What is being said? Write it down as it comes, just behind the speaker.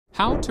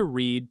How to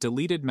read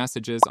deleted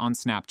messages on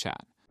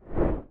Snapchat.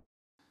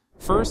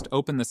 First,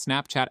 open the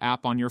Snapchat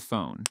app on your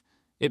phone.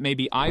 It may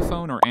be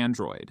iPhone or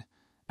Android.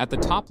 At the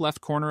top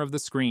left corner of the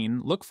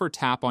screen, look for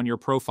Tap on your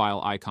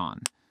profile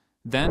icon.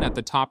 Then, at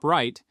the top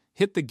right,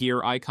 hit the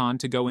gear icon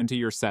to go into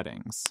your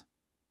settings.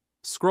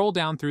 Scroll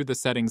down through the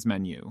settings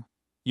menu.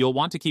 You'll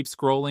want to keep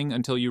scrolling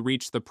until you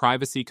reach the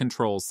Privacy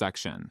Controls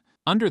section.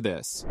 Under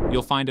this,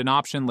 you'll find an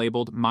option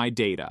labeled My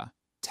Data.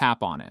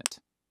 Tap on it.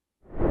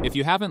 If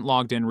you haven't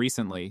logged in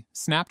recently,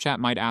 Snapchat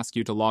might ask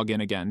you to log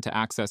in again to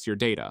access your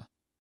data.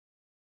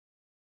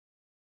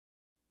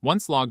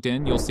 Once logged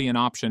in, you'll see an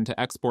option to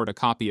export a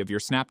copy of your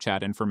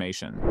Snapchat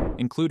information,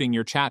 including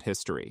your chat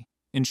history.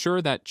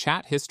 Ensure that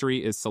Chat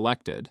History is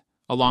selected,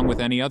 along with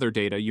any other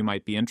data you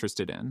might be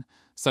interested in,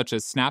 such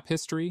as Snap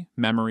History,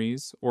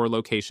 memories, or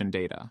location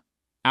data.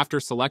 After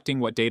selecting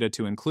what data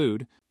to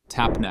include,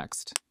 tap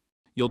Next.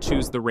 You'll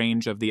choose the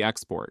range of the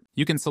export.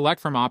 You can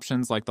select from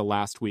options like the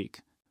last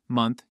week,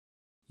 month,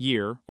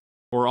 year,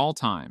 or all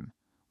time.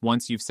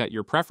 Once you've set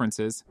your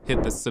preferences,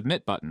 hit the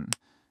Submit button.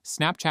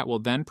 Snapchat will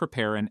then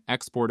prepare an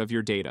export of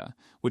your data,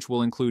 which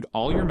will include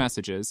all your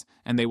messages,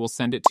 and they will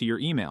send it to your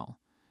email.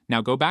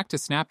 Now go back to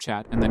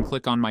Snapchat and then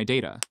click on My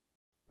Data.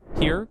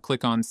 Here,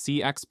 click on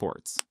See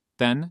Exports.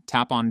 Then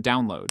tap on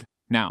Download.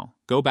 Now,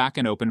 go back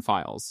and open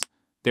Files.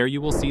 There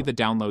you will see the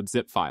download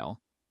zip file.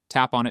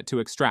 Tap on it to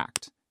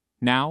extract.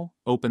 Now,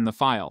 open the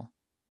file.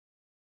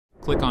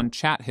 Click on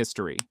Chat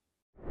History.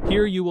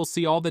 Here you will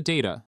see all the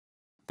data.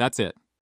 That's it.